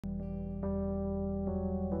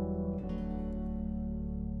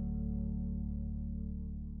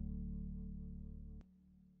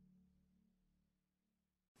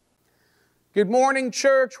Good morning,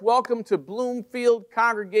 church. Welcome to Bloomfield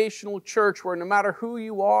Congregational Church, where no matter who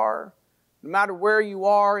you are, no matter where you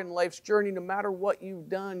are in life's journey, no matter what you've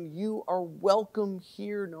done, you are welcome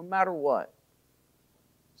here no matter what.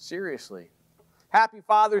 Seriously. Happy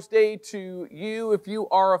Father's Day to you if you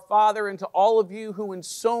are a father, and to all of you who in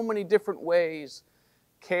so many different ways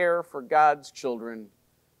care for God's children.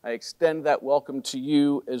 I extend that welcome to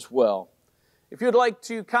you as well. If you'd like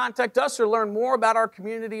to contact us or learn more about our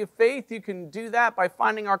community of faith, you can do that by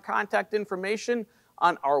finding our contact information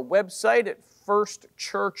on our website at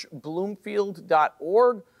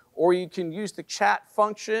firstchurchbloomfield.org, or you can use the chat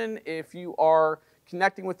function if you are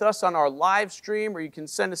connecting with us on our live stream, or you can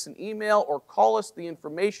send us an email or call us. The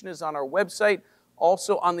information is on our website,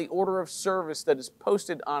 also on the order of service that is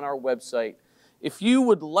posted on our website. If you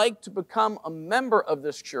would like to become a member of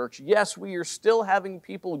this church, yes, we are still having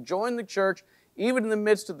people join the church even in the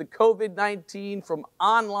midst of the COVID-19 from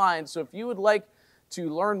online. So if you would like to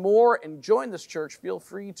learn more and join this church, feel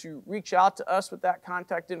free to reach out to us with that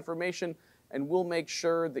contact information, and we'll make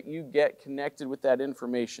sure that you get connected with that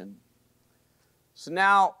information. So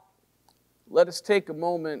now, let us take a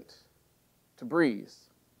moment to breathe.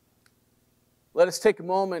 Let us take a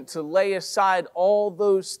moment to lay aside all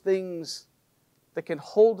those things that can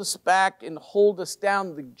hold us back and hold us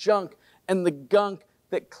down, the junk and the gunk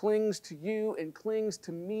that clings to you and clings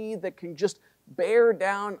to me, that can just bear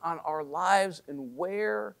down on our lives and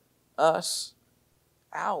wear us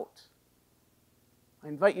out. I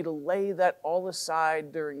invite you to lay that all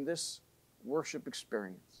aside during this worship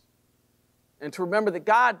experience. And to remember that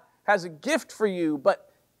God has a gift for you,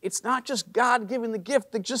 but it's not just God giving the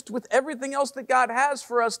gift, that just with everything else that God has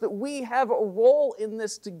for us, that we have a role in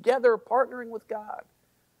this together, partnering with God.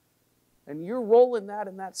 And your role in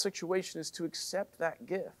that situation is to accept that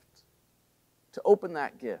gift, to open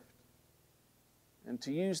that gift, and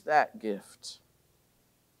to use that gift.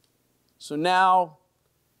 So now,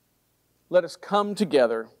 let us come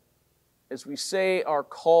together as we say our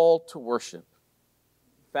call to worship,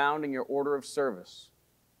 found in your order of service.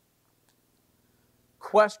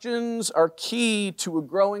 Questions are key to a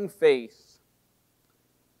growing faith.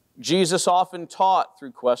 Jesus often taught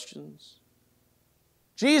through questions.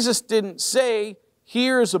 Jesus didn't say,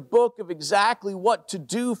 here's a book of exactly what to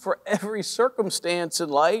do for every circumstance in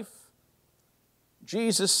life.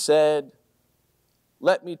 Jesus said,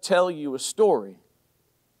 let me tell you a story.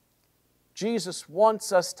 Jesus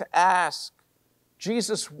wants us to ask.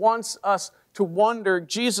 Jesus wants us to wonder.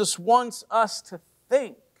 Jesus wants us to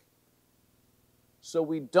think, so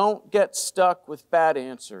we don't get stuck with bad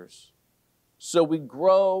answers, so we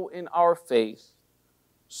grow in our faith,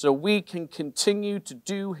 so we can continue to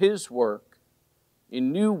do His work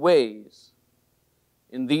in new ways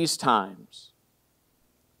in these times.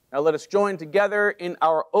 Now let us join together in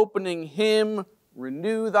our opening hymn,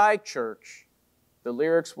 Renew Thy Church. The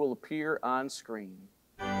lyrics will appear on screen.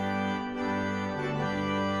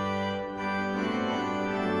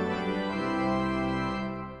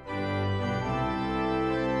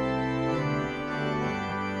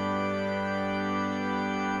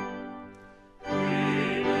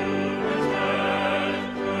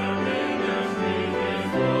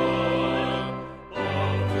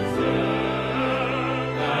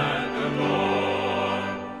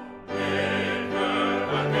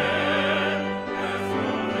 Again, as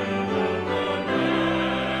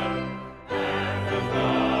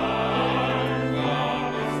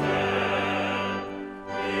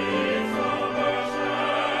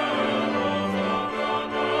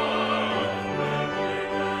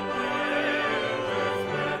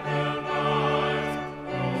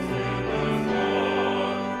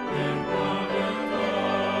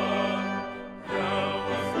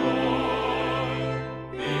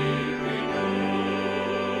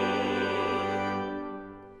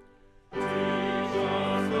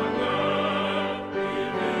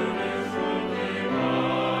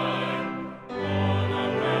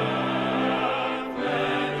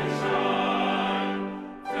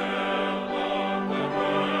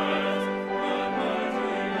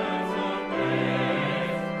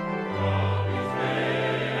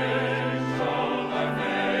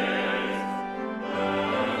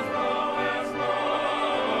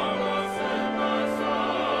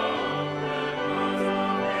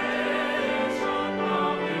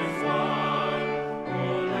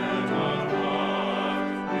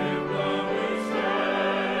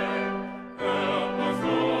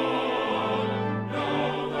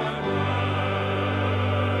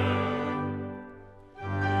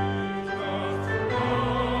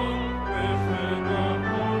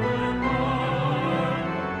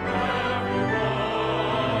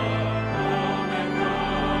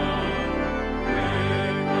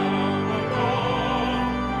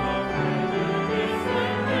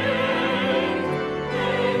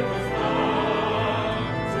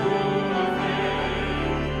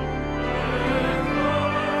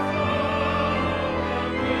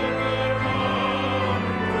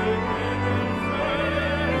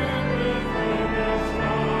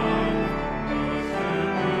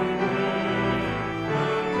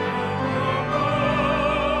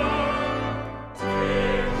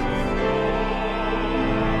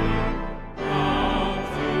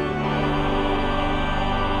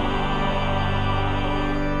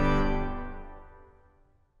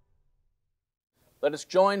Let us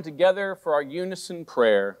join together for our unison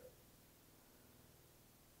prayer.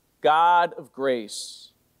 God of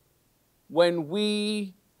grace, when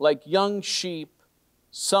we, like young sheep,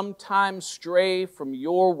 sometimes stray from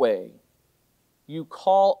your way, you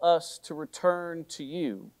call us to return to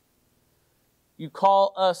you. You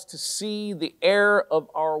call us to see the error of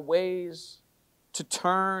our ways, to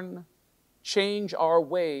turn, change our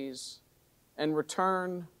ways, and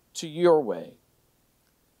return to your way.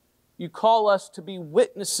 You call us to be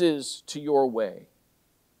witnesses to your way.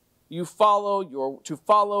 To follow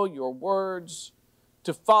your words,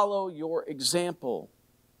 to follow your example.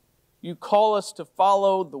 You call us to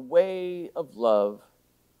follow the way of love,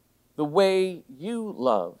 the way you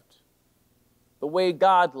loved, the way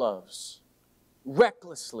God loves,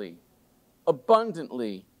 recklessly,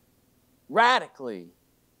 abundantly, radically.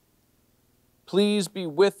 Please be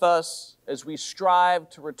with us as we strive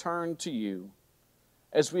to return to you,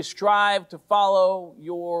 as we strive to follow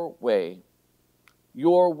your way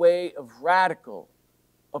of radical,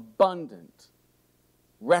 abundant,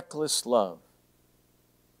 reckless love.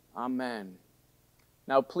 Amen.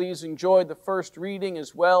 Now please enjoy the first reading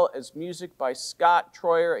as well as music by Scott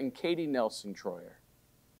Troyer and Katie Nelson Troyer.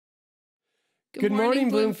 Good morning,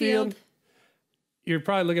 Bloomfield. You're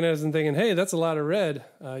probably looking at us and thinking, hey, that's a lot of red.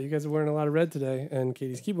 You guys are wearing a lot of red today, and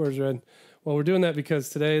Katie's keyboard is red. Well, we're doing that because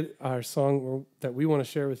today our song that we want to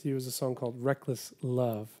share with you is a song called Reckless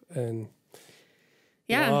Love. And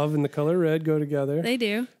love and the color red go together. They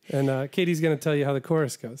do. And Katie's going to tell you how the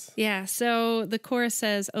chorus goes. Yeah, so the chorus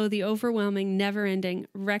says, oh, the overwhelming, never-ending,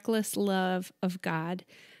 reckless love of God.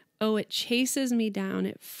 Oh, it chases me down,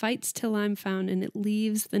 it fights till I'm found, and it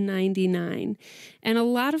leaves the 99. And a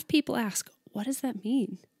lot of people ask, what does that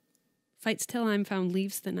mean? Fights till I'm found,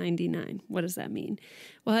 leaves the 99. What does that mean?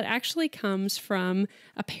 Well, it actually comes from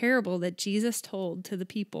a parable that Jesus told to the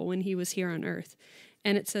people when he was here on earth.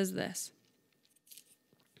 And it says this.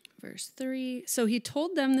 Verse 3, so he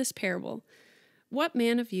told them this parable. What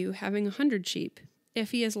man of you, having 100 sheep,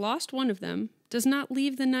 if he has lost one of them, does not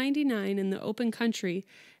leave the 99 in the open country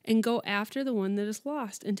and go after the one that is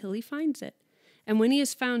lost until he finds it? And when he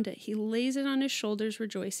has found it, he lays it on his shoulders,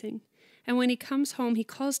 rejoicing. And when he comes home, he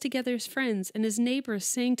calls together his friends and his neighbors,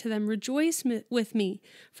 saying to them, rejoice with me,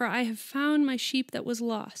 for I have found my sheep that was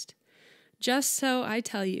lost. Just so, I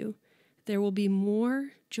tell you, there will be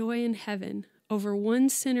more joy in heaven over one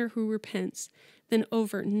sinner who repents than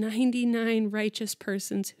over 99 righteous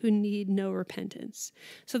persons who need no repentance.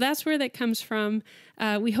 So that's where that comes from.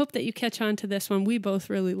 We hope that you catch on to this one. We both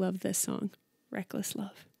really love this song, Reckless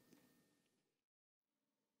Love.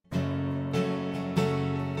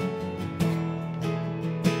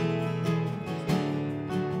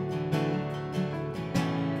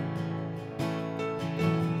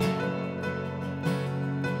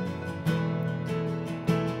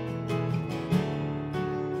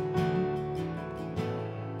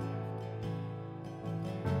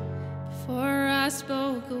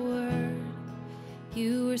 Spoke a word,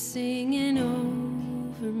 you were singing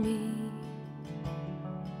over me.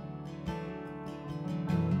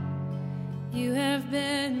 You have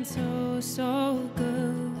been so, so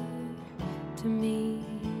good to me.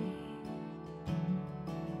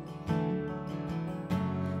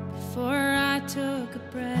 Before I took a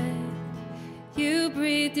breath, you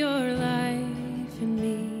breathed your life in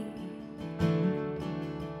me.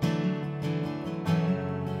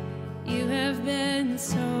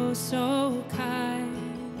 So, so kind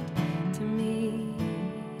to me.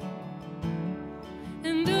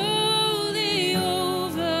 And oh, the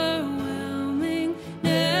overwhelming,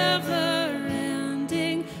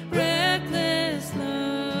 never-ending, reckless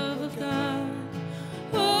love of God.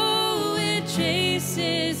 Oh, it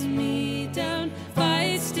chases me down,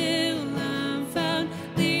 fights till I'm found,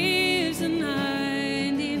 leaves the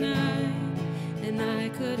 99. And I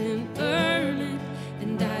couldn't earn it,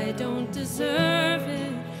 and I don't deserve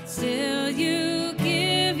it. Still you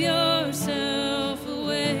give yourself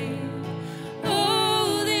away.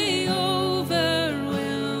 Oh, the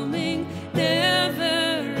overwhelming,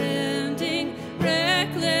 never-ending,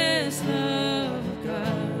 reckless love of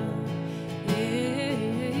God.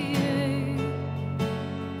 Yeah, yeah.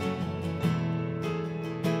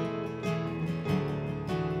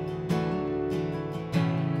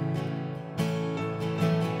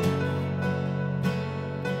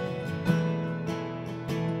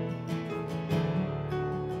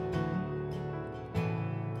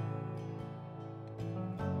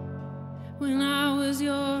 When I was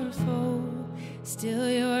your foe, still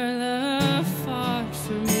your love fought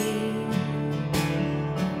for me.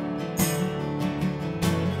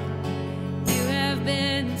 You have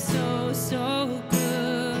been so, so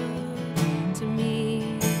good to me.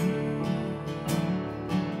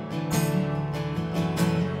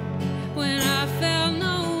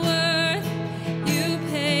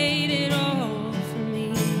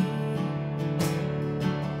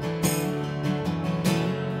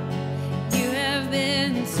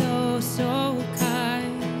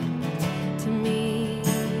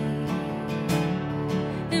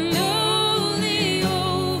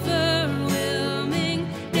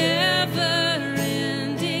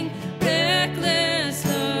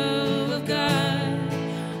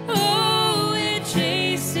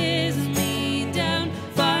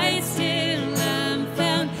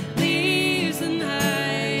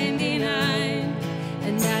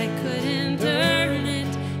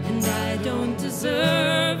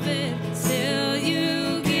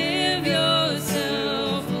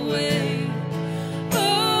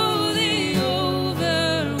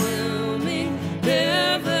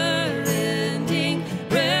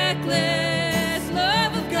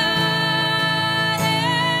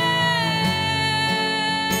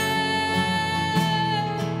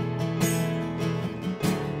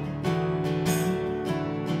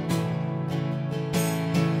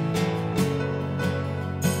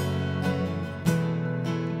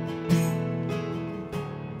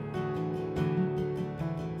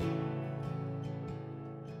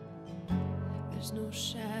 There's no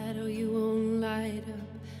shadow you won't light up,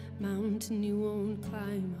 mountain you won't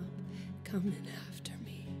climb up, coming after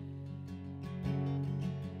me.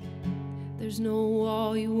 There's no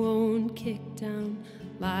wall you won't kick down,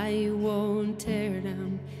 lie you won't tear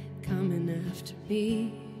down, coming after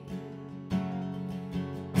me.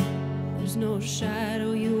 There's no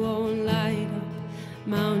shadow you won't light up,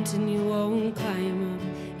 mountain you won't climb up,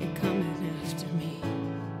 you're coming after me.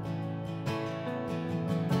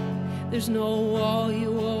 There's no wall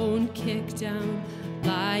you won't kick down,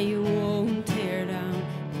 lie you won't tear down,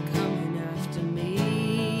 you're coming after me.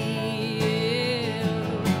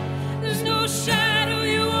 There's no shadow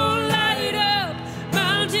you won't light up,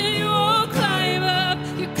 mountain you won't climb up,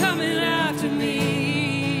 you're coming after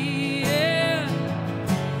me. Yeah.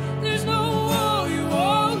 There's no wall you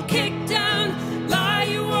won't kick down, lie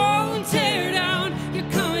you won't tear down,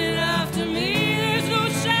 you're coming after me.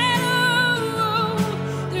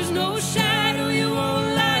 There's no shadow you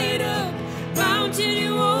won't light up, mountain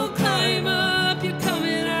you won't climb up, you're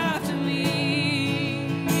coming after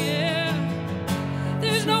me. Yeah.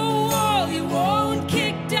 There's no wall you won't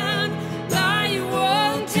kick down, lie you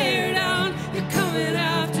won't tear down, you're coming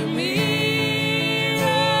after me.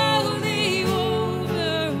 Oh, the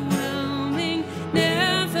overwhelming,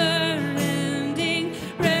 never-ending,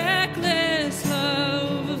 reckless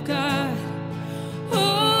love of God.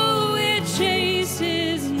 Oh, it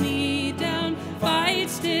chases me down,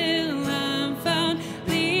 fights till I'm found,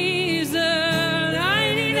 leaves the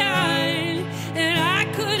 99, and I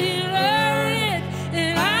couldn't earn it,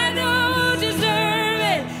 and I don't deserve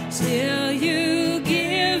it, still you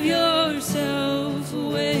give yourself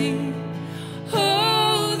away.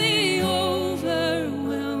 Oh, the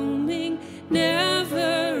overwhelming,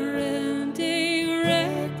 never-ending,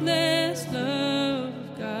 reckless love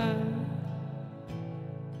of God.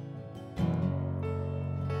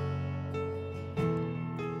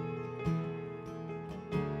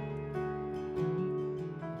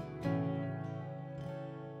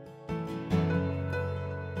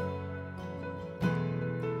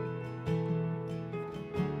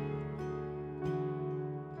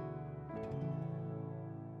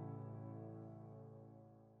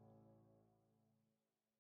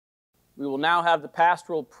 We will now have the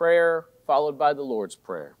pastoral prayer followed by the Lord's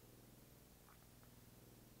Prayer.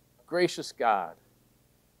 Gracious God,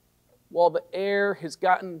 while the air has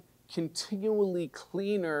gotten continually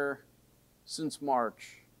cleaner since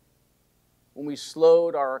March, when we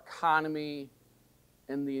slowed our economy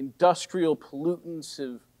and the industrial pollutants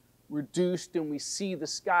have reduced and we see the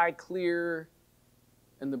sky clear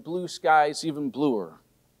and the blue skies even bluer.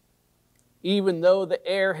 Even though the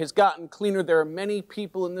air has gotten cleaner, there are many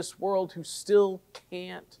people in this world who still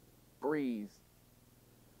can't breathe.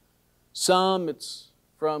 Some it's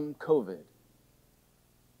from COVID.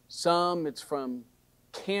 Some it's from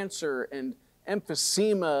cancer and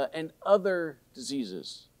emphysema and other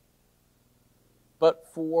diseases. But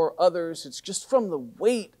for others, it's just from the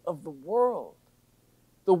weight of the world.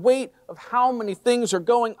 The weight of how many things are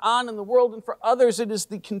going on in the world. And for others, it is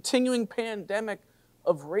the continuing pandemic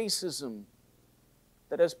of racism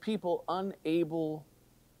that has people unable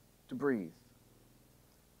to breathe.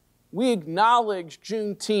 We acknowledge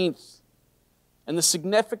Juneteenth and the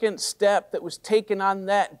significant step that was taken on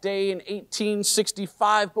that day in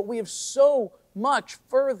 1865, but we have so much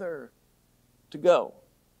further to go.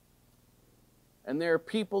 And there are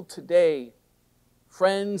people today,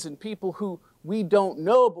 friends and people who we don't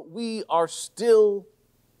know, but we are still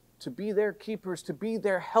to be their keepers, to be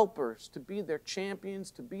their helpers, to be their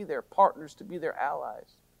champions, to be their partners, to be their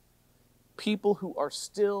allies. People who are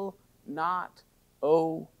still not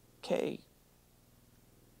okay.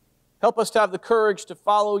 Help us to have the courage to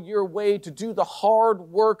follow your way, to do the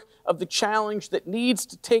hard work of the challenge that needs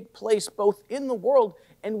to take place both in the world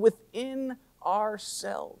and within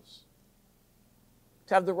ourselves.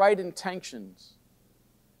 To have the right intentions,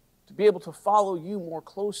 to be able to follow you more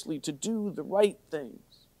closely, to do the right things.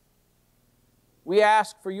 We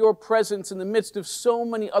ask for your presence in the midst of so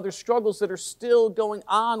many other struggles that are still going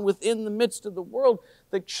on within the midst of the world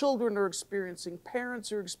that children are experiencing,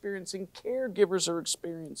 parents are experiencing, caregivers are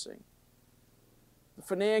experiencing. The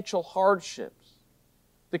financial hardships,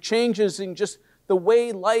 the changes in just the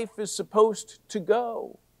way life is supposed to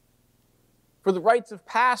go. For the rites of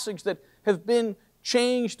passage that have been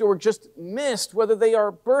changed or just missed, whether they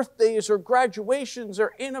are birthdays or graduations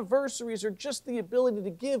or anniversaries or just the ability to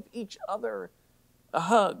give each other a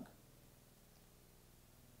hug.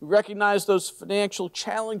 We recognize those financial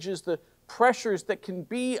challenges, the pressures that can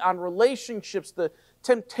be on relationships, the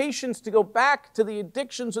temptations to go back to the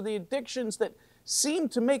addictions or the addictions that seem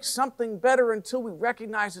to make something better until we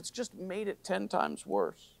recognize it's just made it 10 times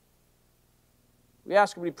worse. We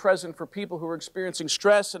ask you to be present for people who are experiencing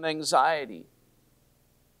stress and anxiety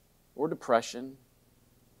or depression,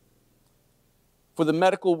 for the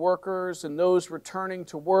medical workers and those returning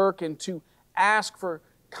to work, and to ask for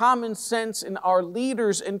common sense in our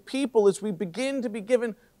leaders and people as we begin to be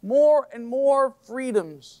given more and more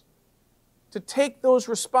freedoms to take those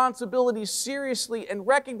responsibilities seriously and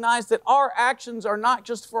recognize that our actions are not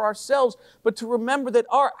just for ourselves, but to remember that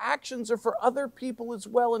our actions are for other people as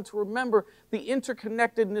well, and to remember the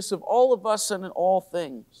interconnectedness of all of us and in all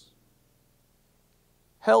things.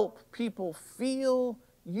 Help people feel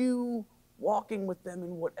you walking with them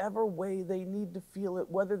in whatever way they need to feel it,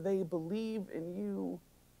 whether they believe in you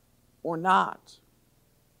or not.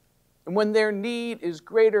 And when their need is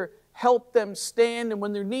greater, help them stand. And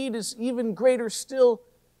when their need is even greater still,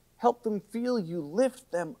 help them feel you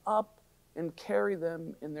lift them up and carry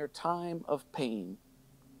them in their time of pain.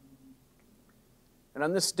 And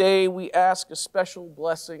on this day, we ask a special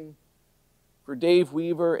blessing for Dave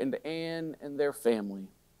Weaver and Ann and their family.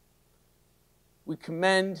 We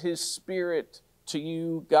commend his spirit to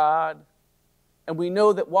you, God, and we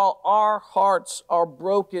know that while our hearts are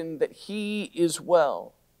broken, that he is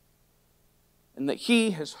well, and that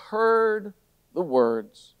he has heard the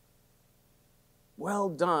words, "Well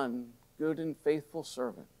done, good and faithful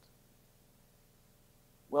servant.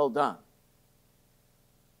 Well done."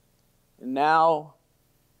 And now,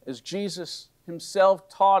 as Jesus himself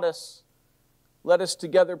taught us, let us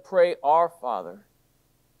together pray, "Our Father,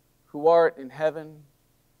 who art in heaven,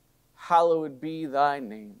 hallowed be thy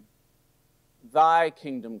name. Thy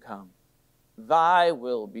kingdom come, thy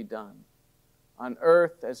will be done, on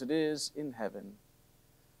earth as it is in heaven.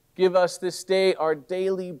 Give us this day our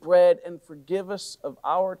daily bread, and forgive us of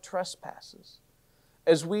our trespasses,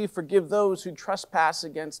 as we forgive those who trespass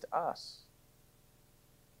against us.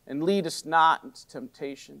 And lead us not into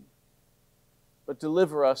temptation, but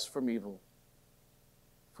deliver us from evil.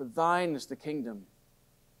 For thine is the kingdom,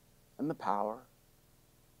 and the power,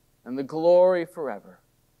 and the glory forever.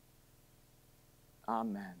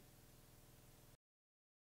 Amen."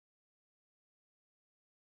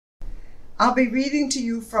 I'll be reading to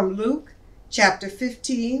you from Luke chapter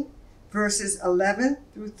 15, verses 11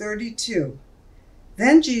 through 32.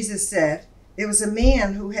 Then Jesus said, "There was a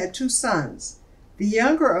man who had 2 sons. The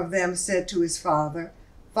younger of them said to his father,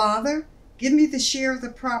 'Father, give me the share of the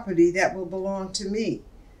property that will belong to me.'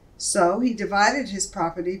 So he divided his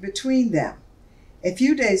property between them. A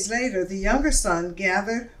few days later, the younger son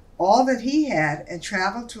gathered all that he had and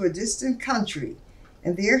traveled to a distant country,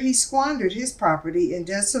 and there he squandered his property in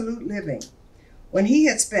dissolute living. When he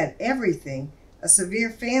had spent everything, a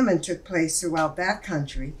severe famine took place throughout that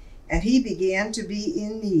country, and he began to be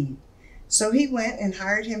in need. So he went and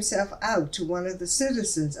hired himself out to one of the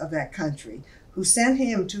citizens of that country, who sent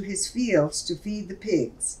him to his fields to feed the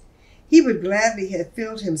pigs. He would gladly have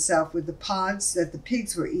filled himself with the pods that the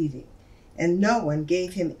pigs were eating, and no one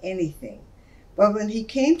gave him anything. But when he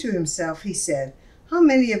came to himself, he said, 'How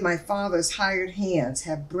many of my father's hired hands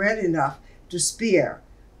have bread enough to spare?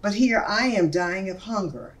 But here I am dying of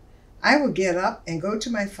hunger. I will get up and go to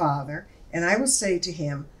my father, and I will say to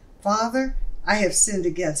him, Father, I have sinned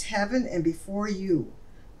against heaven and before you.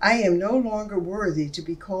 I am no longer worthy to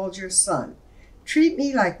be called your son. Treat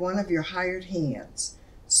me like one of your hired hands.'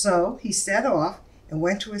 So he set off and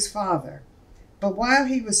went to his father. But while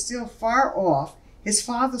he was still far off, his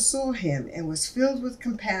father saw him and was filled with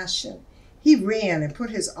compassion. He ran and put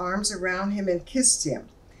his arms around him and kissed him.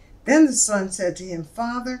 Then the son said to him,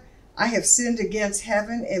 'Father, I have sinned against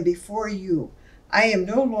heaven and before you. I am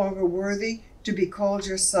no longer worthy to be called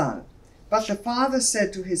your son.' But the father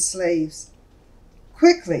said to his slaves,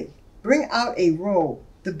 'Quickly, bring out a robe,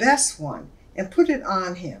 the best one, and put it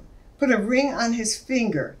on him. Put a ring on his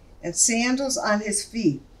finger and sandals on his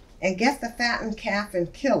feet, and get the fattened calf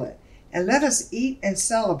and kill it, and let us eat and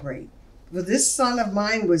celebrate. For this son of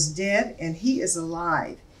mine was dead, and he is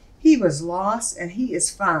alive. He was lost, and he is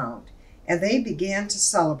found.' And they began to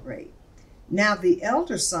celebrate. Now the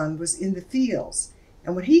elder son was in the fields,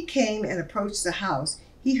 and when he came and approached the house,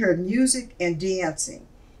 he heard music and dancing.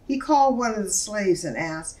 He called one of the slaves and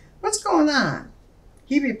asked, 'What's going on?'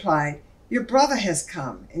 He replied, 'Your brother has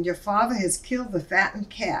come, and your father has killed the fattened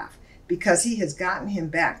calf, because he has gotten him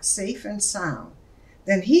back safe and sound.'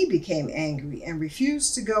 Then he became angry and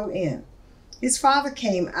refused to go in. His father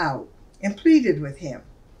came out and pleaded with him.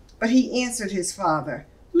 But he answered his father,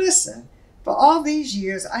 'Listen, for all these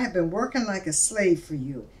years I have been working like a slave for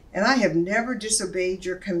you, and I have never disobeyed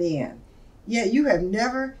your command. Yet you have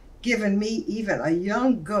never given me even a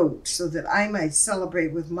young goat so that I might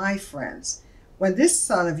celebrate with my friends. When this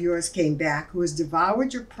son of yours came back, who has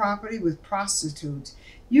devoured your property with prostitutes,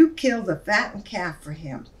 you killed a fattened calf for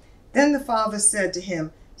him." Then the father said to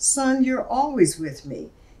him, "Son, you're always with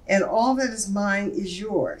me, and all that is mine is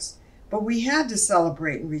yours. But we had to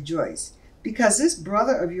celebrate and rejoice, because this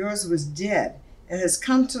brother of yours was dead and has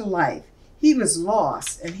come to life. He was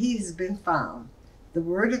lost, and he has been found." The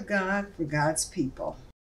word of God for God's people.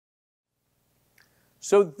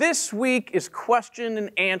 So this week is Question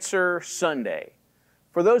and Answer Sunday.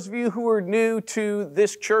 For those of you who are new to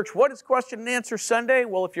this church, what is Question and Answer Sunday?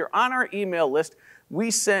 Well, if you're on our email list, we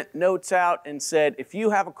sent notes out and said, if you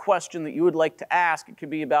have a question that you would like to ask, it can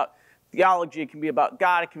be about theology, it can be about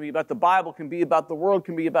God, it can be about the Bible, it can be about the world, it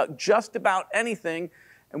can be about just about anything,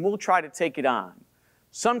 and we'll try to take it on.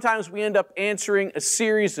 Sometimes we end up answering a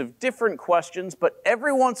series of different questions, but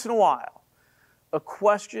every once in a while, a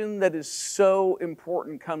question that is so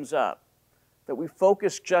important comes up that we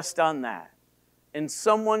focus just on that. And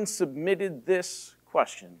someone submitted this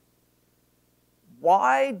question: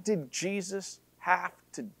 why did Jesus have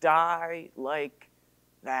to die like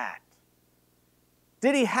that?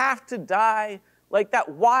 Did he have to die like that?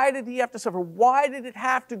 Why did he have to suffer? Why did it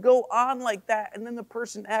have to go on like that? And then the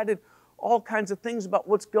person added all kinds of things about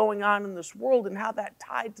what's going on in this world and how that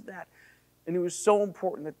tied to that. And it was so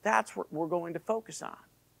important that that's what we're going to focus on.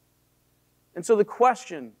 And so the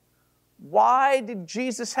question, why did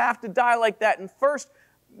Jesus have to die like that? And first,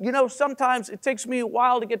 sometimes it takes me a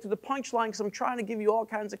while to get to the punchline because I'm trying to give you all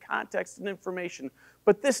kinds of context and information.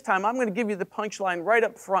 But this time, I'm going to give you the punchline right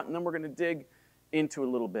up front, and then we're going to dig into a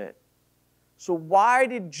little bit. So why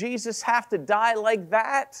did Jesus have to die like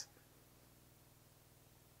that?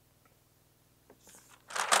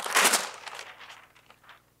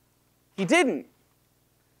 He didn't.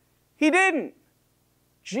 He didn't.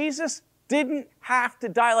 Jesus didn't have to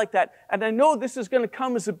die like that. And I know this is going to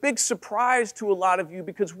come as a big surprise to a lot of you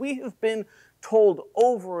because we have been told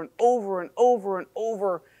over and over and over and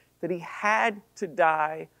over that he had to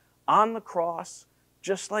die on the cross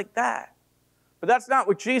just like that. But that's not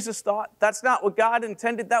what Jesus thought. That's not what God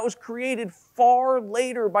intended. That was created far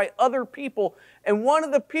later by other people. And one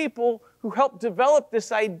of the people who helped develop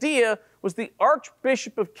this idea was the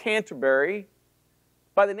Archbishop of Canterbury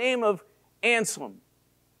by the name of Anselm.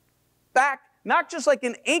 Back, not just like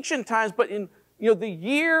in ancient times, but in the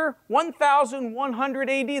year 1100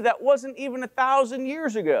 AD, that wasn't even 1,000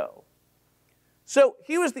 years ago. So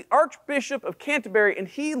he was the Archbishop of Canterbury, and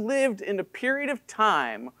he lived in a period of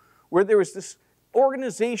time where there was this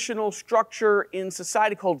organizational structure in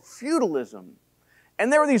society called feudalism.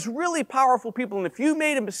 And there were these really powerful people, and if you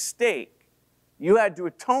made a mistake, you had to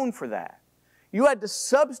atone for that. You had to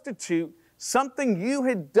substitute something you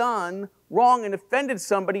had done wrong and offended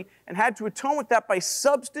somebody and had to atone with that by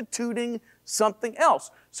substituting something else.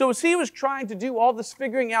 So as he was trying to do all this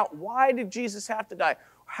figuring out, why did Jesus have to die?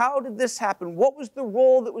 How did this happen? What was the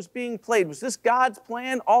role that was being played? Was this God's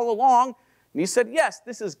plan all along? And he said, yes,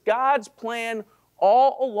 this is God's plan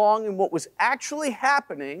all along. And what was actually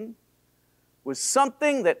happening was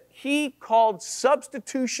something that he called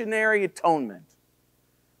substitutionary atonement.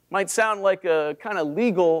 Might sound like a kind of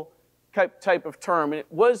legal type of term. And it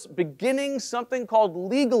was beginning something called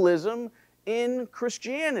legalism in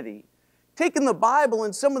Christianity. Taking the Bible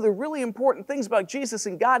and some of the really important things about Jesus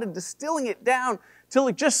and God and distilling it down till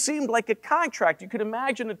it just seemed like a contract. You could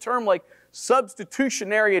imagine a term like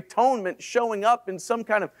substitutionary atonement showing up in some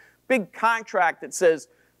kind of big contract that says,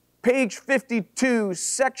 page 52,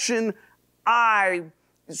 section I,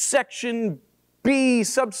 section B,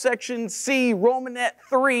 subsection C, Romanet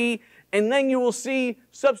 3, and then you will see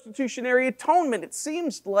substitutionary atonement. It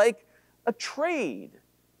seems like a trade.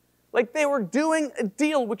 Like they were doing a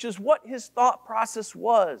deal, which is what his thought process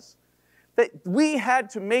was. That we had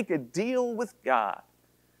to make a deal with God.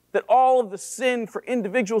 That all of the sin for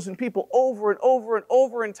individuals and people over and over and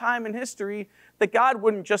over in time and history, that God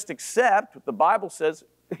wouldn't just accept what the Bible says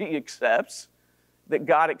he accepts, that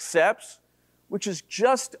God accepts, which is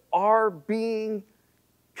just our being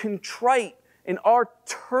contrite and our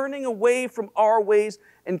turning away from our ways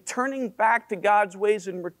and turning back to God's ways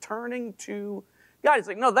and returning to God. It's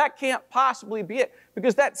like, no, that can't possibly be it,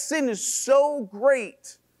 because that sin is so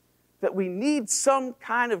great that we need some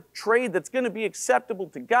kind of trade that's going to be acceptable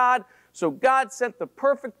to God. So God sent the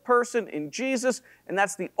perfect person in Jesus, and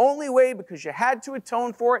that's the only way, because you had to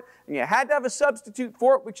atone for it, and you had to have a substitute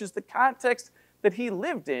for it, which is the context that he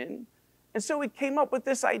lived in. And so he came up with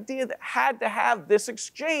this idea that had to have this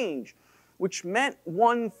exchange, which meant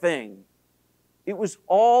one thing, It was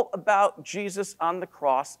all about Jesus on the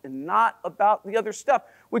cross and not about the other stuff,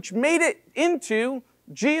 which made it into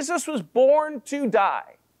Jesus was born to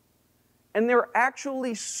die. And there are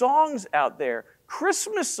actually songs out there,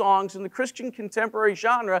 Christmas songs in the Christian contemporary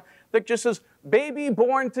genre that just says, baby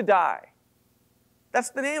born to die. That's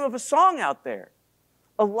the name of a song out there.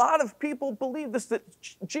 A lot of people believe this, that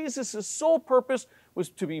Jesus' sole purpose was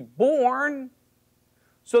to be born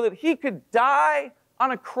so that he could die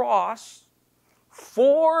on a cross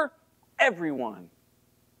for everyone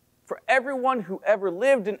who ever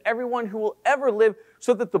lived and everyone who will ever live,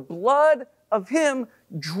 so that the blood of him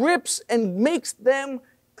drips and makes them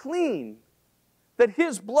clean. That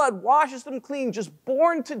his blood washes them clean, just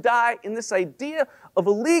born to die in this idea of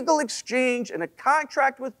a legal exchange and a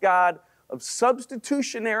contract with God of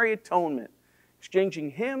substitutionary atonement,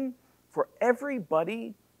 exchanging him for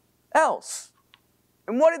everybody else.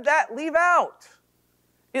 And what did that leave out?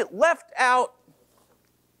 It left out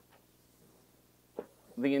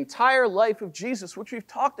the entire life of Jesus, which we've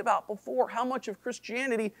talked about before, how much of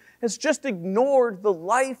Christianity has just ignored the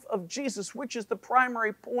life of Jesus, which is the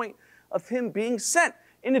primary point of him being sent.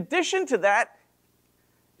 In addition to that,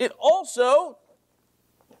 it also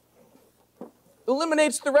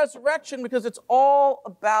eliminates the resurrection because it's all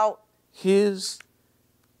about his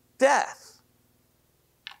death.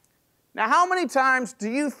 Now, how many times do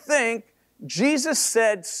you think Jesus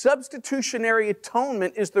said substitutionary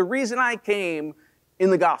atonement is the reason I came in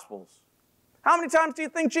the Gospels? How many times do you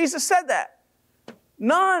think Jesus said that?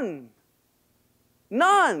 None.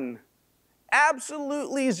 None.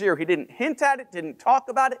 Absolutely zero. He didn't hint at it, didn't talk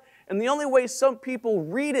about it. And the only way some people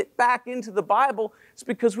read it back into the Bible is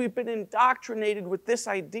because we've been indoctrinated with this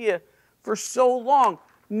idea for so long.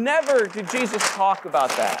 Never did Jesus talk about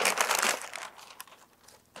that.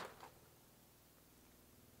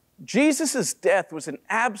 Jesus' death was an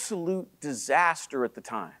absolute disaster at the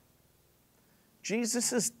time.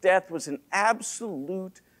 Jesus' death was an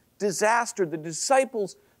absolute disaster. The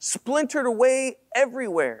disciples splintered away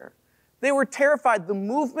everywhere. They were terrified. The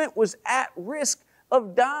movement was at risk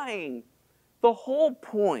of dying. The whole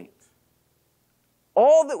point,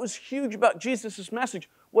 all that was huge about Jesus' message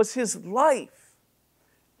was his life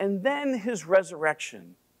and then his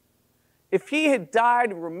resurrection. If he had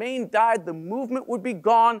died and remained died, the movement would be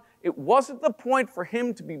gone. It wasn't the point for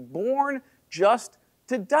him to be born just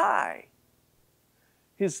to die.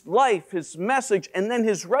 His life, his message, and then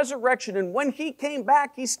his resurrection. And when he came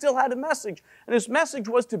back, he still had a message. And his message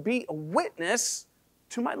was to be a witness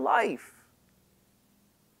to my life.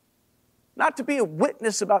 Not to be a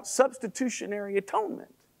witness about substitutionary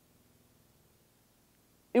atonement.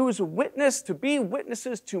 It was a witness to be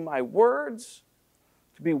witnesses to my words,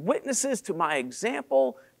 to be witnesses to my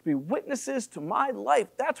example, to be witnesses to my life.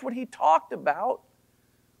 That's what he talked about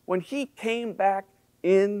when he came back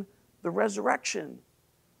in the resurrection.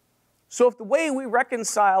 So if the way we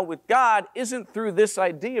reconcile with God isn't through this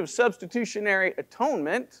idea of substitutionary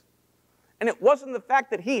atonement, and it wasn't the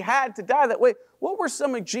fact that he had to die that way, what were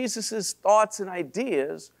some of Jesus' thoughts and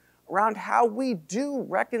ideas around how we do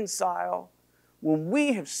reconcile when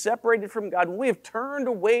we have separated from God, when we have turned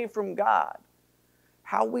away from God?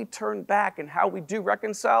 How we turn back and how we do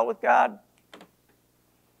reconcile with God?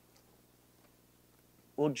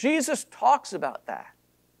 Well, Jesus talks about that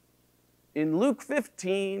in Luke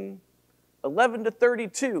 15, 11 to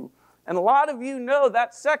 32. And a lot of you know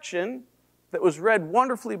that section that was read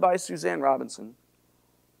wonderfully by Suzanne Robinson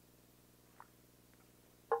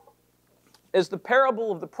as the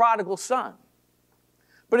parable of the prodigal son.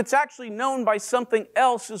 But it's actually known by something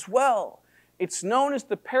else as well. It's known as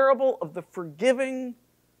the parable of the forgiving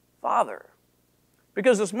father.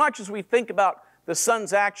 Because as much as we think about the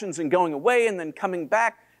son's actions and going away and then coming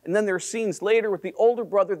back, and then there are scenes later with the older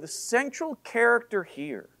brother, the central character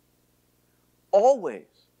here always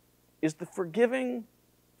is the forgiving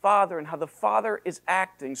father and how the father is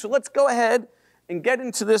acting. So let's go ahead and get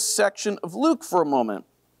into this section of Luke for a moment.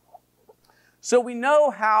 So we know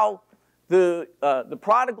how the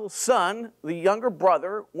prodigal son, the younger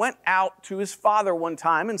brother, went out to his father one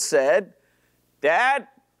time and said, "Dad,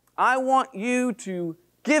 I want you to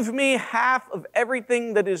give me half of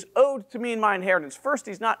everything that is owed to me in my inheritance." First,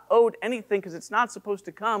 he's not owed anything because it's not supposed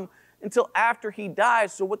to come until after he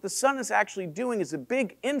dies. So what the son is actually doing is a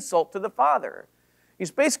big insult to the father.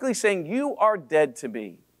 He's basically saying, "You are dead to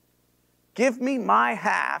me. Give me my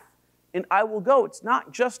half and I will go." It's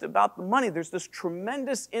not just about the money. There's this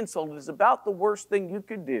tremendous insult. It is about the worst thing you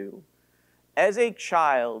could do as a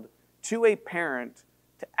child to a parent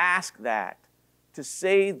to ask that, to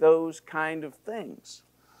say those kind of things.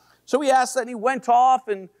 So he asked that, and he went off,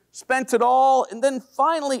 and spent it all. And then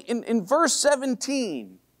finally, in verse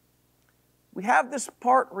 17, we have this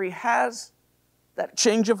part where he has that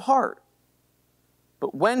change of heart.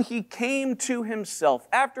 But when he came to himself,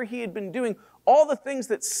 after he had been doing all the things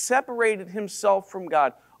that separated himself from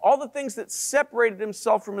God, all the things that separated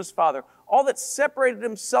himself from his Father, all that separated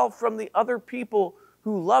himself from the other people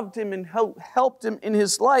who loved him and helped him in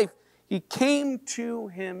his life, he came to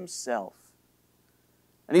himself.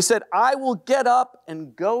 And he said, I will get up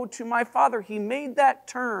and go to my Father. He made that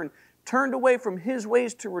turn, turned away from his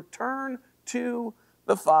ways to return to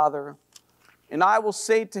the Father. And I will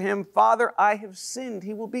say to him, Father, I have sinned.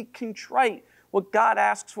 He will be contrite. What God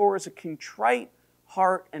asks for is a contrite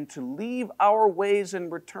heart and to leave our ways and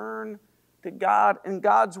return to God and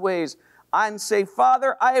God's ways. And say,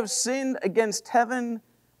 Father, I have sinned against heaven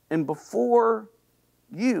and before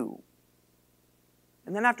you.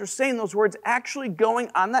 And then after saying those words, actually going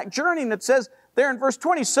on that journey. And it says there in verse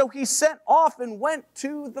 20, so he set off and went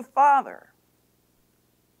to the Father.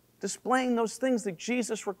 Displaying those things that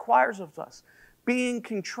Jesus requires of us. Being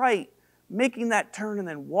contrite, making that turn, and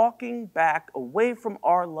then walking back away from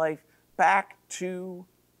our life, back to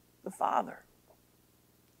the Father.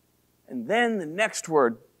 And then the next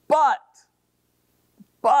word, but,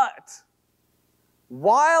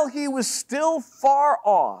 while he was still far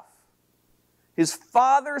off, his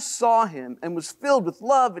Father saw him and was filled with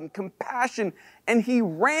love and compassion, and he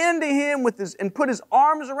ran to him and put his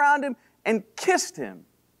arms around him and kissed him.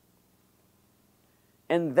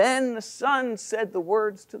 And then the Son said the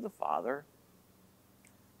words to the Father,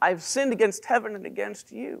 I have sinned against heaven and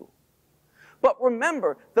against you. But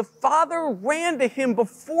remember, the Father ran to him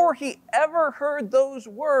before he ever heard those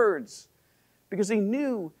words, because he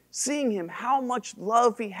knew, seeing him, how much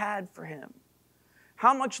love he had for him.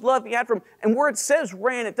 How much love he had for him. And where it says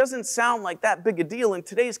ran, it doesn't sound like that big a deal in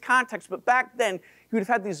today's context, but back then, he would have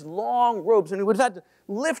had these long robes, and he would have had to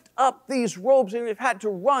lift up these robes, and he would have had to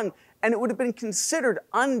run, and it would have been considered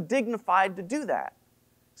undignified to do that.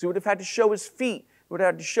 So he would have had to show his feet, he would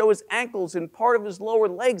have had to show his ankles and part of his lower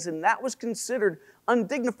legs, and that was considered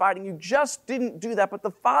undignified, and you just didn't do that. But the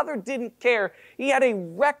Father didn't care. He had a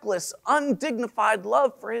reckless, undignified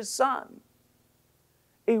love for his Son.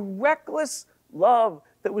 A reckless love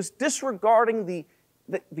that was disregarding the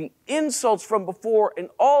insults from before and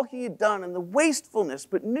all he had done and the wastefulness,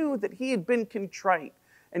 but knew that he had been contrite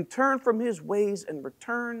and turned from his ways and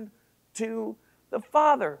returned to the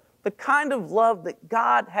Father. The kind of love that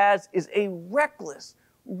God has is a reckless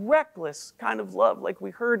kind of love, like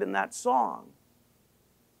we heard in that song.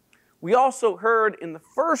 We also heard in the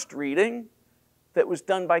first reading that was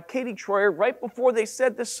done by Katie Troyer right before they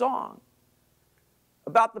said this song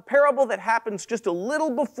about the parable that happens just a little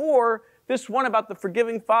before this one about the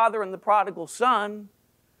forgiving Father and the prodigal son,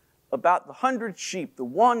 about the 100 sheep, the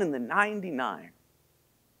 1 and the 99.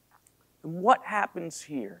 And what happens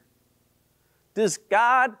here? Does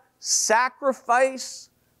God sacrifice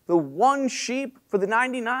the 1 sheep for the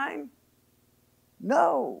 99?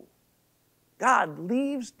 No. God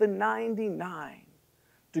leaves the 99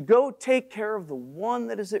 to go take care of the one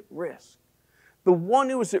that is at risk. The one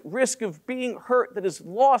who is at risk of being hurt, that is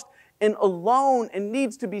lost and alone and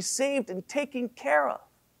needs to be saved and taken care of.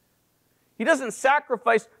 He doesn't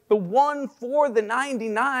sacrifice the 1 for the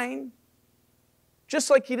 99, just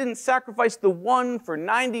like he didn't sacrifice the 1 for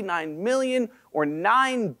 99 million or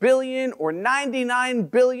 9 billion or 99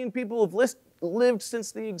 billion people who have lived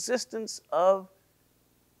since the existence of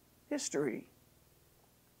history.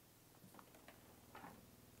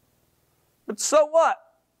 But so what?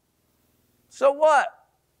 So what?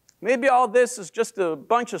 Maybe all this is just a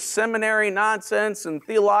bunch of seminary nonsense and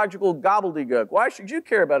theological gobbledygook. Why should you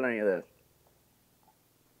care about any of this?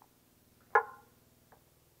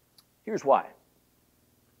 Here's why.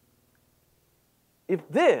 If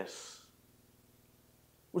this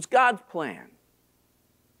was God's plan,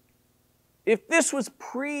 if this was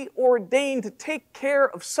preordained to take care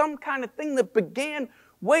of some kind of thing that began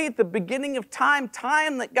way at the beginning of time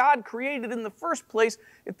that God created in the first place,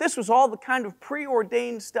 if this was all the kind of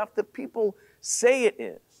preordained stuff that people say it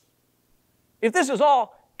is, if this is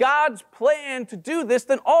all God's plan to do this,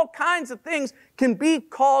 then all kinds of things can be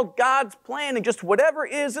called God's plan, and just whatever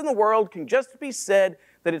is in the world can just be said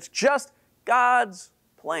that it's just God's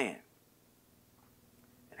plan.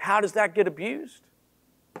 And how does that get abused?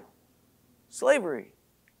 Slavery.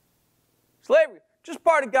 Slavery, just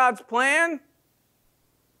part of God's plan.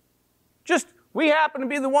 Just, we happen to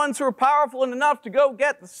be the ones who are powerful enough to go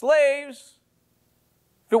get the slaves.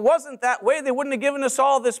 If it wasn't that way, they wouldn't have given us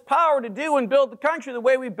all this power to do and build the country the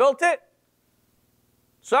way we built it.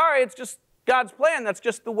 Sorry, it's just God's plan. That's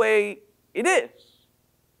just the way it is.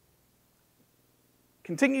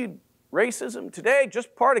 Continued racism today,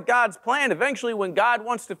 just part of God's plan. Eventually, when God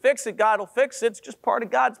wants to fix it, God will fix it. It's just part of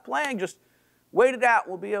God's plan. Just wait it out,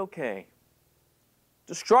 we'll be okay.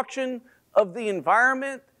 Destruction of the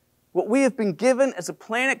environment, what we have been given as a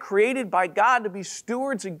planet created by God to be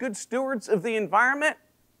stewards and good stewards of the environment,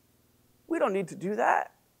 we don't need to do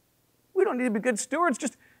that. We don't need to be good stewards.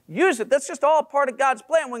 Just use it. That's just all part of God's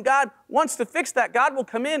plan. When God wants to fix that, God will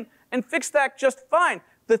come in and fix that just fine.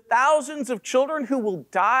 The thousands of children who will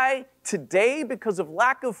die today because of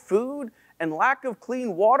lack of food and lack of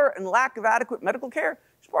clean water and lack of adequate medical care,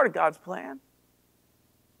 it's part of God's plan.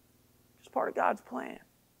 It's part of God's plan.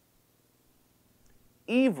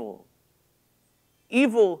 Evil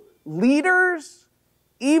leaders,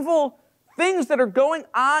 evil things that are going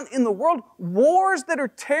on in the world, wars that are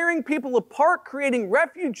tearing people apart, creating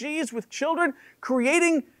refugees with children,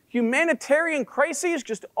 creating humanitarian crises,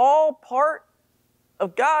 just all part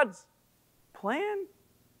of God's plan?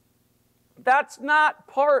 That's not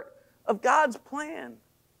part of God's plan.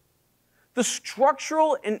 The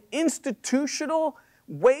structural and institutional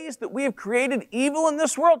ways that we have created evil in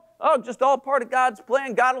this world, just all part of God's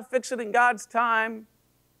plan. God will fix it in God's time.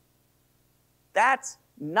 That's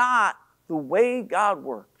not the way God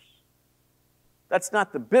works. That's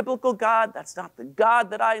not the biblical God. That's not the God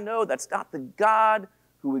that I know. That's not the God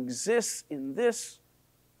who exists in this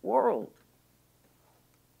world.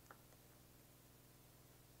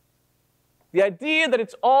 The idea that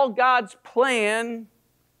it's all God's plan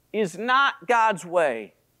is not God's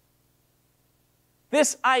way.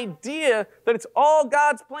 This idea that it's all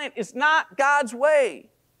God's plan is not God's way.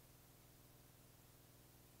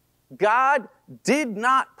 God did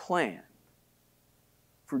not plan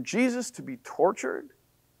for Jesus to be tortured,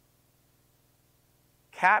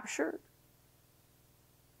 captured,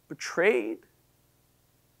 betrayed,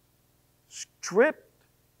 stripped,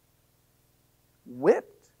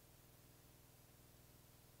 whipped,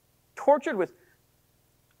 tortured with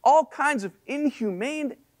all kinds of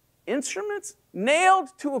inhumane instruments, nailed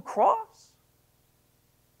to a cross.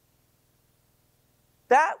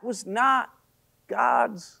 That was not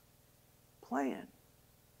God's plan.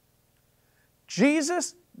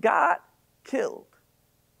 Jesus got killed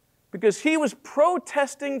because he was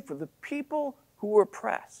protesting for the people who were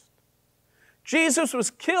oppressed. Jesus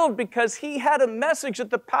was killed because he had a message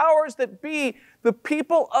that the powers that be, the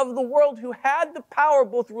people of the world who had the power,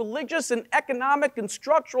 both religious and economic and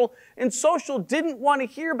structural and social, didn't want to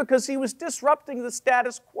hear because he was disrupting the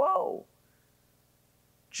status quo.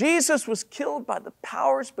 Jesus was killed by the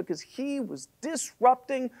powers because he was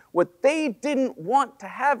disrupting what they didn't want to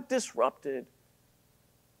have disrupted.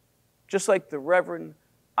 Just like the Reverend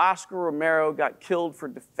Oscar Romero got killed for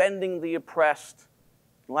defending the oppressed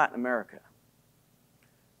in Latin America.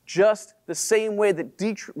 Just the same way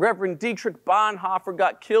that Reverend Dietrich Bonhoeffer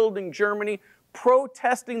got killed in Germany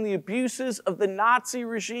protesting the abuses of the Nazi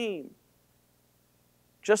regime.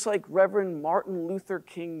 Just like Reverend Martin Luther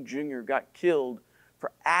King Jr. got killed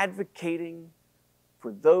for advocating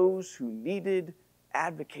for those who needed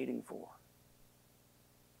advocating for.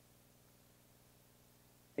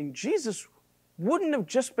 And Jesus wouldn't have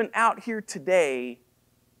just been out here today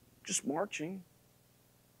just marching.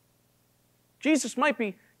 Jesus might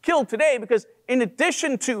be killed today because in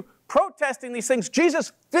addition to protesting these things,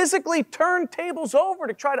 Jesus physically turned tables over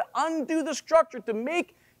to try to undo the structure, to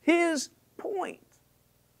make his point.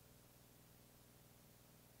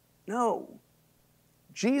 No.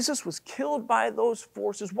 Jesus was killed by those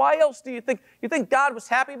forces. Why else do you think? You think God was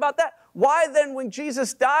happy about that? Why then, when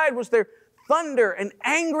Jesus died, was there thunder and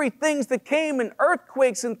angry things that came and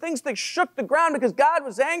earthquakes and things that shook the ground? Because God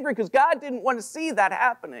was angry, because God didn't want to see that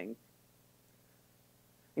happening.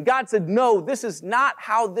 And God said, no, this is not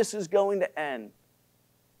how this is going to end.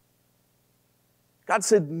 God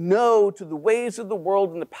said no to the ways of the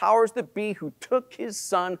world and the powers that be who took his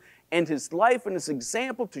son and his life and his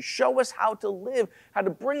example to show us how to live, how to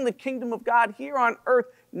bring the kingdom of God here on earth,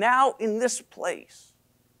 now in this place.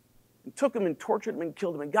 And took him and tortured him and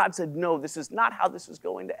killed him. And God said, no, this is not how this is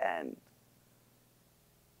going to end.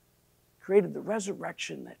 Created the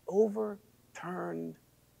resurrection that overturned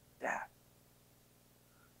death.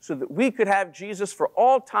 So that we could have Jesus for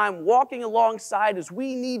all time walking alongside as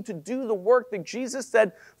we need to do the work that Jesus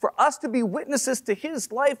said for us to be witnesses to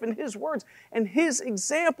his life and his words and his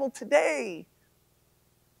example today.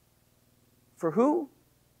 For who?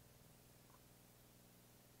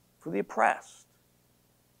 For the oppressed.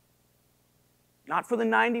 Not for the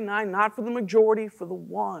 99, not for the majority, for the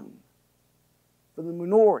one. For the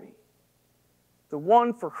minority. The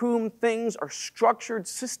one for whom things are structured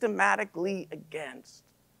systematically against.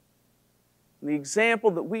 And the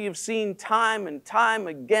example that we have seen time and time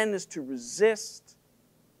again is to resist,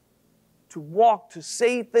 to walk, to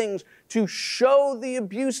say things, to show the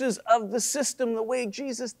abuses of the system the way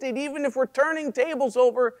Jesus did, even if we're turning tables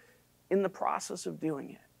over in the process of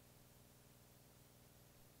doing it.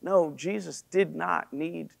 No, Jesus did not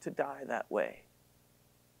need to die that way.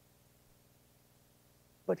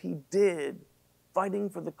 But he did, fighting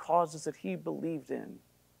for the causes that he believed in.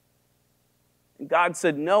 And God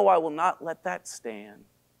said, no, I will not let that stand.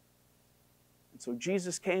 And so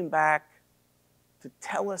Jesus came back to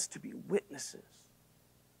tell us to be witnesses,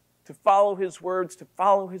 to follow his words, to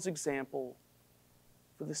follow his example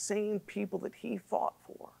for the same people that he fought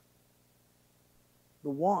for. The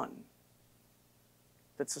one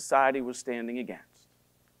that society was standing against.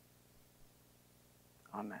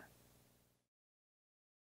 Amen.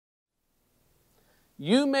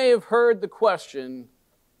 You may have heard the question,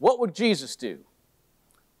 what would Jesus do?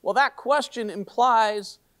 Well, that question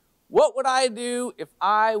implies, what would I do if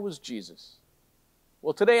I was Jesus?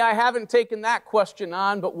 Well, today I haven't taken that question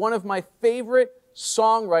on, but one of my favorite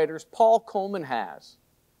songwriters, Paul Coleman, has.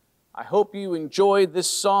 I hope you enjoyed this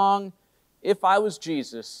song, If I Was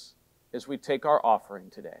Jesus, as we take our offering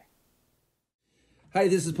today. Hey,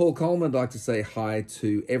 this is Paul Coleman. I'd like to say hi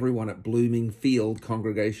to everyone at Bloomfield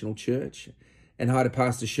Congregational Church, and hi to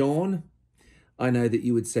Pastor Sean. I know that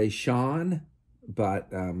you would say Sean, but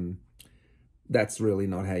that's really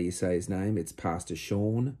not how you say his name. It's Pastor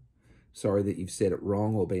Sean. Sorry that you've said it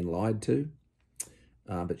wrong or been lied to.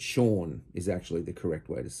 But Sean is actually the correct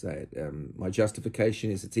way to say it. My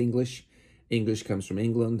justification is it's English. English comes from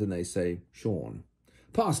England and they say Sean.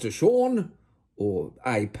 Pastor Sean, or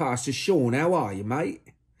hey, Pastor Sean, how are you, mate?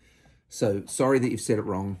 So sorry that you've said it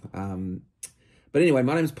wrong. But anyway,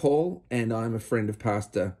 my name's Paul and I'm a friend of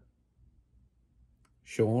Pastor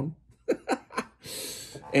Sean.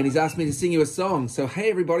 And he's asked me to sing you a song. So hey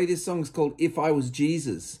everybody, this song's called If I Was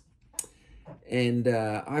Jesus. And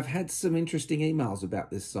I've had some interesting emails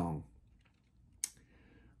about this song.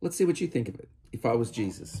 Let's see what you think of it. If I Was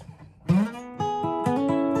Jesus.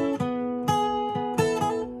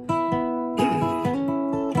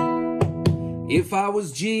 If I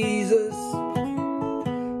was Jesus,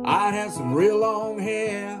 I'd have some real long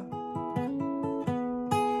hair,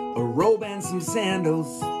 a robe and some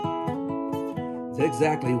sandals. That's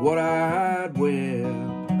exactly what I'd wear.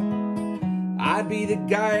 I'd be the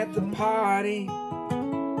guy at the party,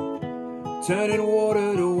 turning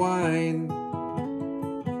water to wine.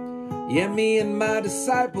 Yeah, me and my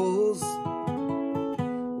disciples,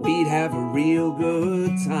 we'd have a real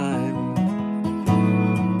good time.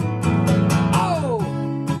 Oh,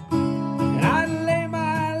 and I'd lay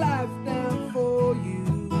my life down for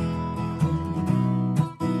you,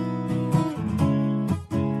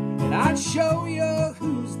 and I'd show you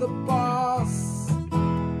who's the boss.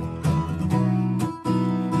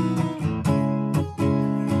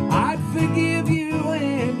 Forgive you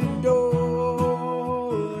and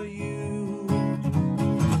adore you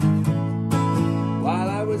while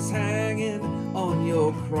I was hanging on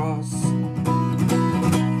your cross.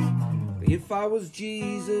 If I was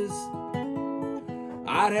Jesus,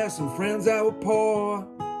 I'd have some friends that were poor.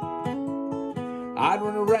 I'd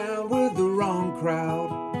run around with the wrong crowd,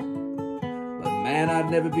 but man,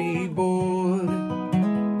 I'd never be bored.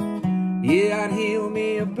 Yeah, I'd heal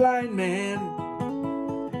me a blind man,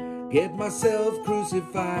 get myself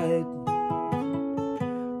crucified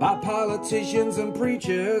by politicians and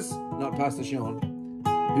preachers, not Pastor Sean,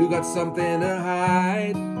 who got something to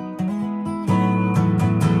hide.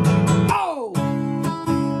 Oh!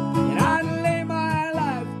 And I'd lay my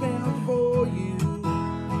life down for you.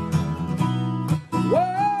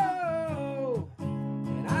 Whoa!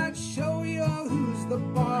 And I'd show you who's the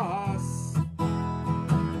boss.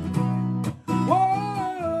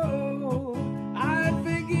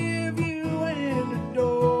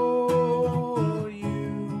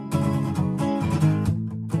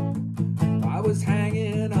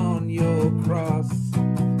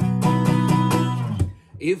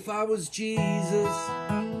 If I was Jesus,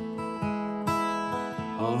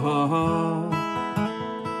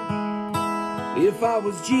 if I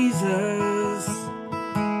was Jesus,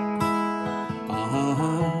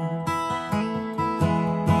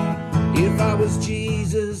 if I was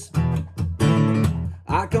Jesus,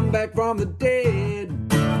 I come back from the dead,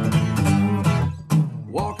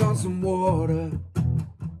 walk on some water,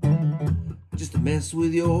 just to mess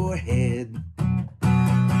with your head.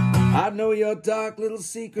 I'd know your dark little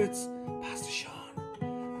secrets, Pastor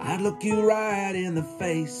Sean. I'd look you right in the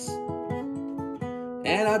face, and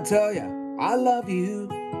I'd tell you I love you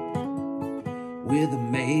with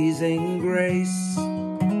amazing grace.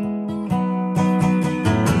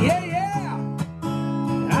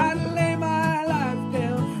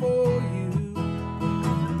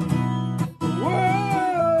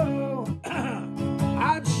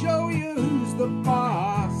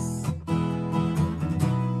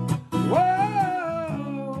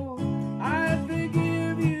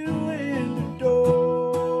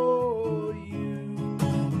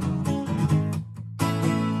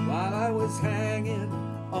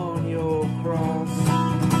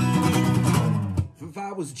 if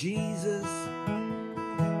I was Jesus.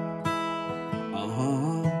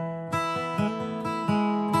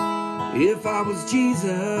 If I was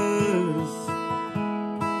Jesus.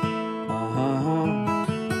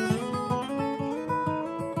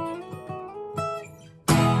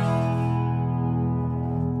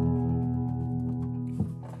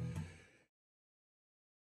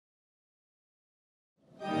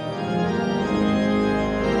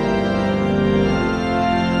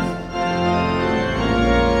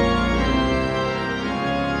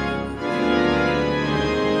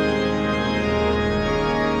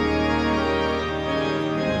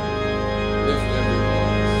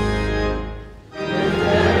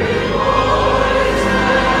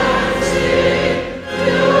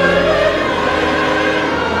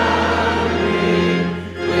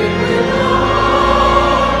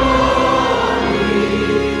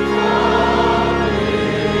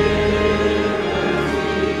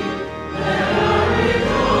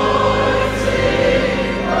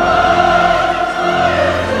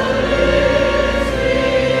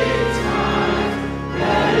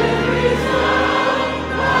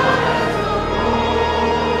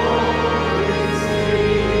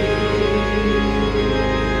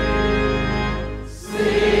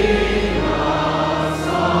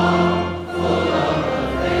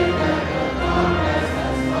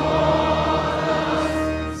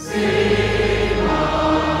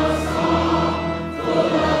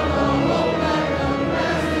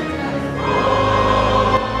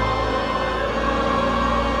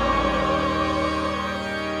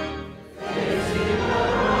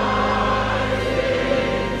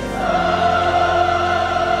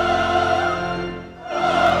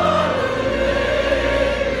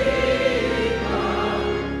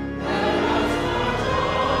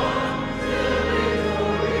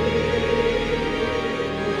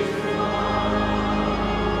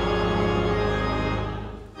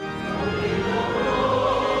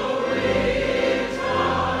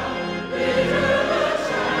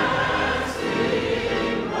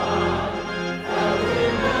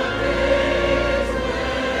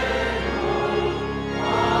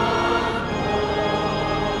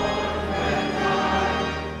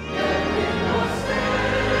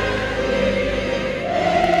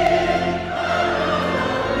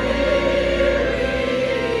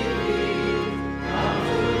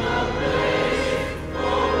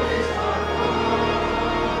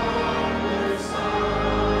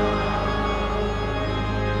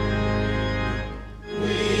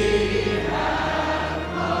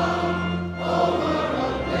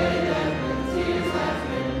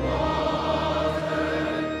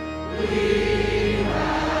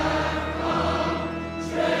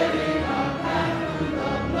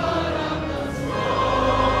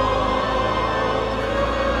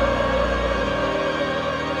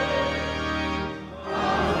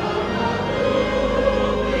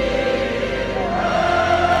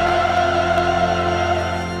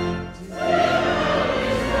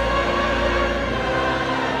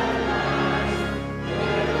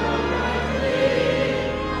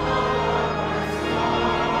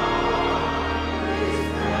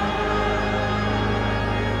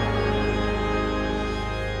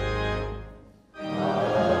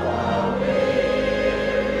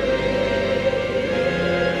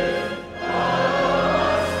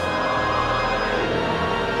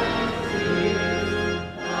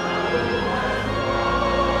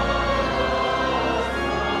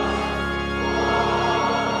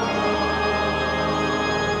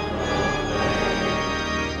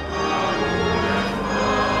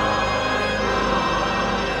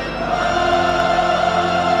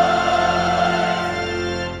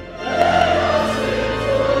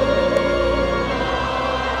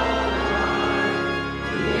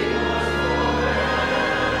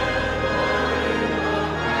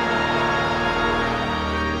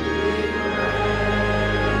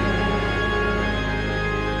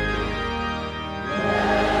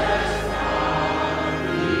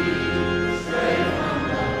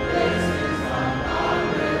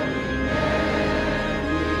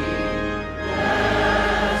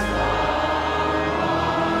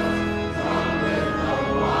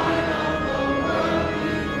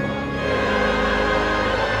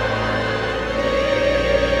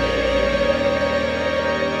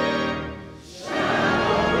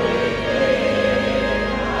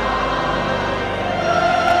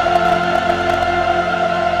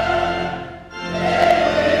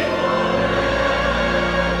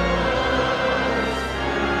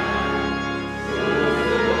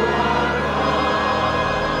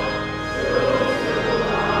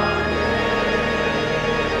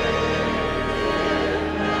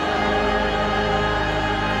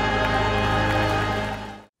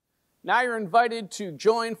 Now you're invited to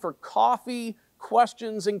join for coffee,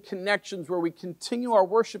 questions, and connections, where we continue our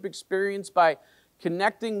worship experience by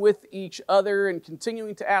connecting with each other and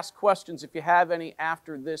continuing to ask questions if you have any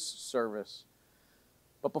after this service.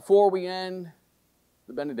 But before we end,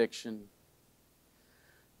 the benediction.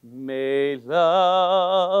 May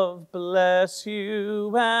love bless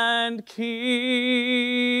you and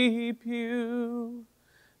keep you.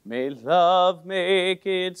 May love make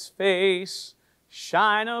its face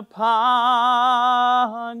shine upon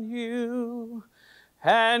you,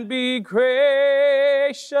 and be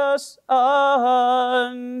gracious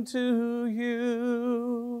unto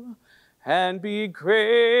you, and be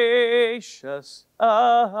gracious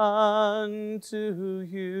unto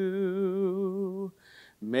you.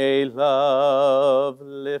 May love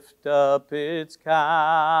lift up its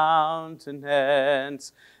countenance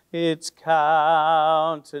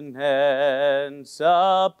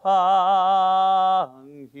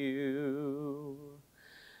upon you,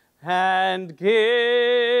 and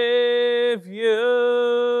give you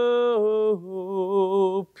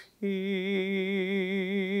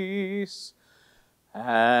peace,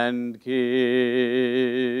 and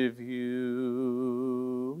give you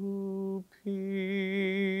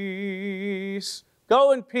peace.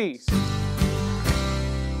 Go in peace.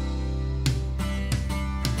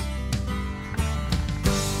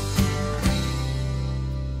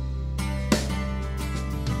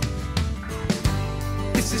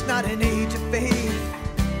 This is not an age of faith.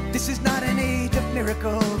 This is not an age of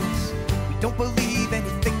miracles. We don't believe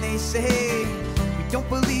anything they say. We don't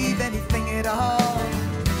believe anything at all.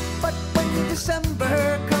 But when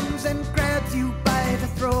December comes and grabs you by the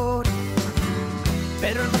throat,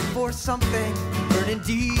 better look for something burning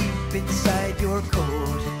deep inside your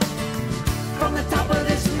coat. From the top of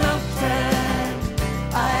this mountain,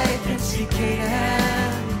 I can see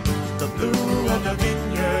Canaan, the blue of the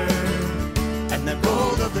vineyard, and the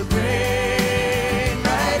gold of the grain.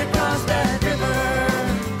 Right across that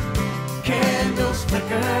river, candles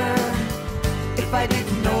flicker. If I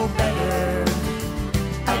didn't know better,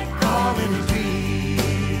 I'd call it a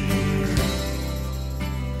dream.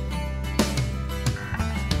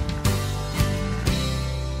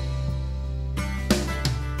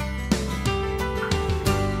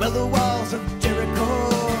 Well, the walls of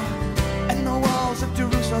Jericho and the walls of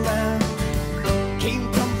Jerusalem came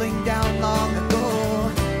tumbling down long ago,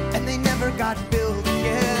 and they never got built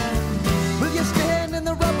again. Will you stand in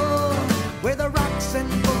the rubble where the rocks and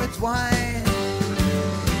bullets whine?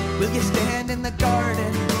 Will you stand in the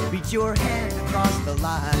garden, reach your hand across the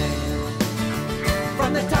line?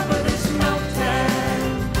 From the top of this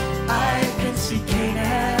mountain, I can see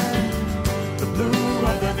Canaan, the blue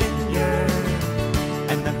of the vineyard,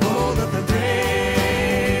 and the gold of the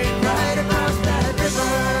grain. Right across that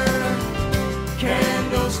river,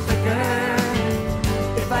 candles flicker.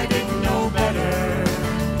 If I didn't know better,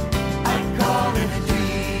 I'd call it a dream.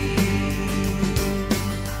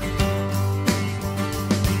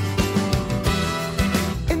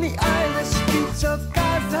 In the eyeless streets of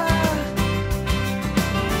Gaza,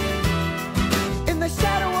 in the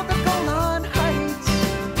shadow of the Golan Heights,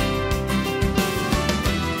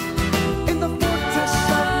 in the fortress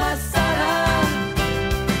of Masada,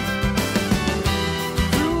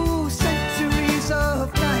 through centuries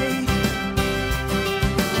of night,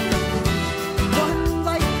 one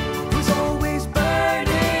light was always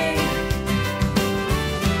burning,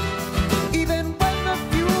 even when the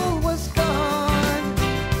fuel was gone.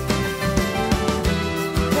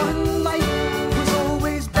 One light was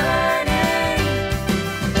always burning,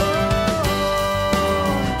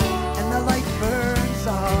 oh, and the light burns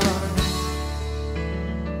on.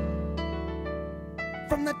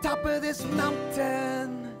 From the top of this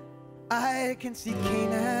mountain, I can see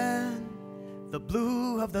Canaan, the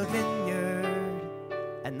blue of the vineyard,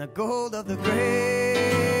 and the gold of the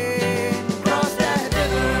grain. Cross that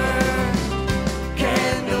river,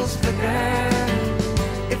 candles flicker.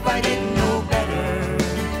 If I didn't